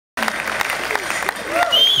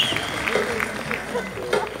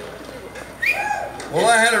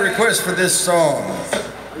had a request for this song,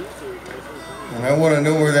 and I want to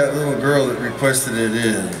know where that little girl that requested it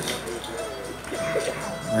is.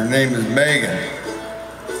 Her name is Megan.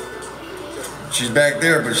 She's back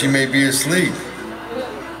there, but she may be asleep.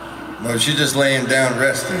 No, she's just laying down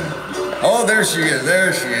resting. Oh, there she is,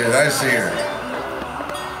 there she is, I see her.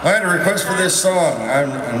 I had a request for this song.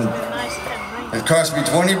 It cost me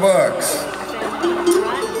 20 bucks.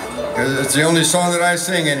 It's the only song that I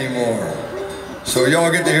sing anymore. So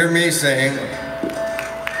y'all get to hear me sing.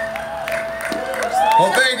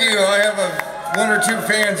 Well, thank you. I have one or two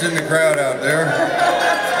fans in the crowd out there.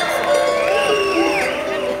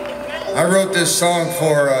 I wrote this song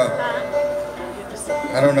for,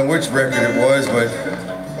 I don't know which record it was, but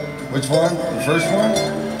which one? The first one?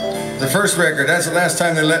 The first record. That's the last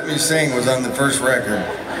time they let me sing, was on the first record.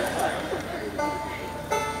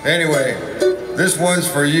 Anyway, this one's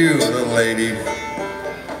for you, little lady.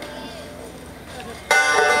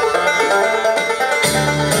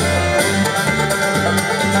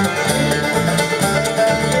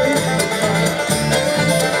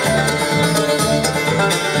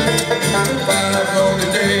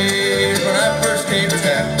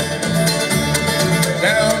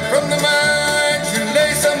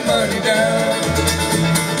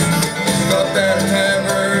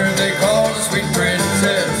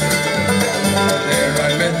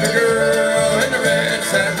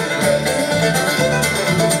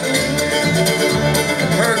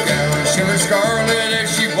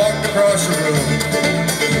 Across the room,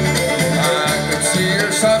 I could see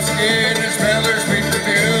her soft skin and smell her sweet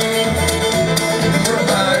perfume. Her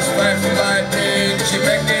eyes flashed with lightning, she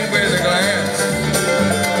beckoned with a glance.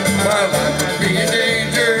 My life would be in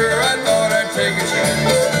danger, I thought I'd take a chance.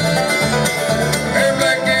 Hair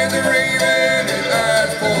black as a raven and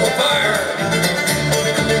eyes full of fire.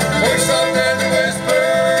 Voice soft as a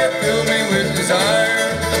whisper filled me with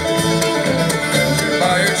desire. Captured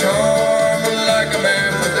by your charm like a man.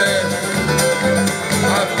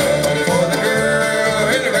 I fell for the girl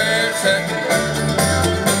in the red satin.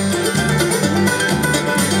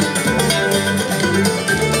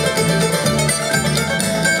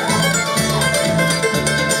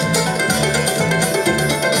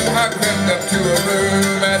 I crept up to a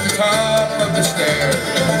room at the top of the stairs.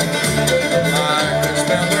 I could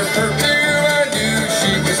smell her perfume, I knew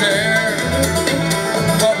she was there.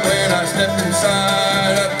 But when I stepped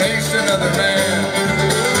inside, I faced another man.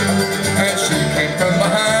 And she came from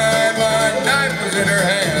behind, my knife was in her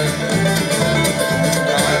hand.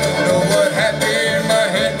 I don't know what happened, my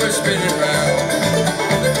head was spinning round.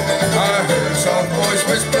 I heard her soft voice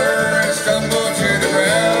whisper and stumbled to the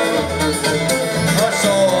ground. I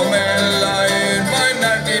saw a man lying, my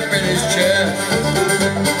knife deep in his chest.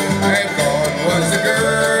 And gone was the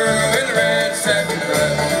girl in the red satin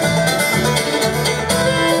dress.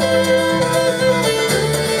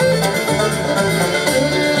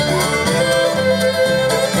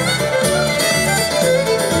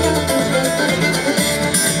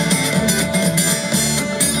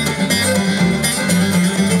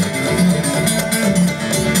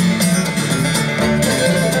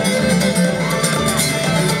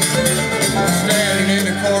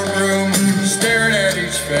 Courtroom, staring at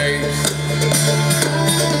each face.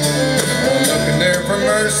 Looking there for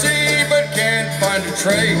mercy, but can't find a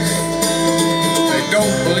trace. They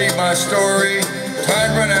don't believe my story,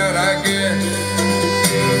 time run out I guess.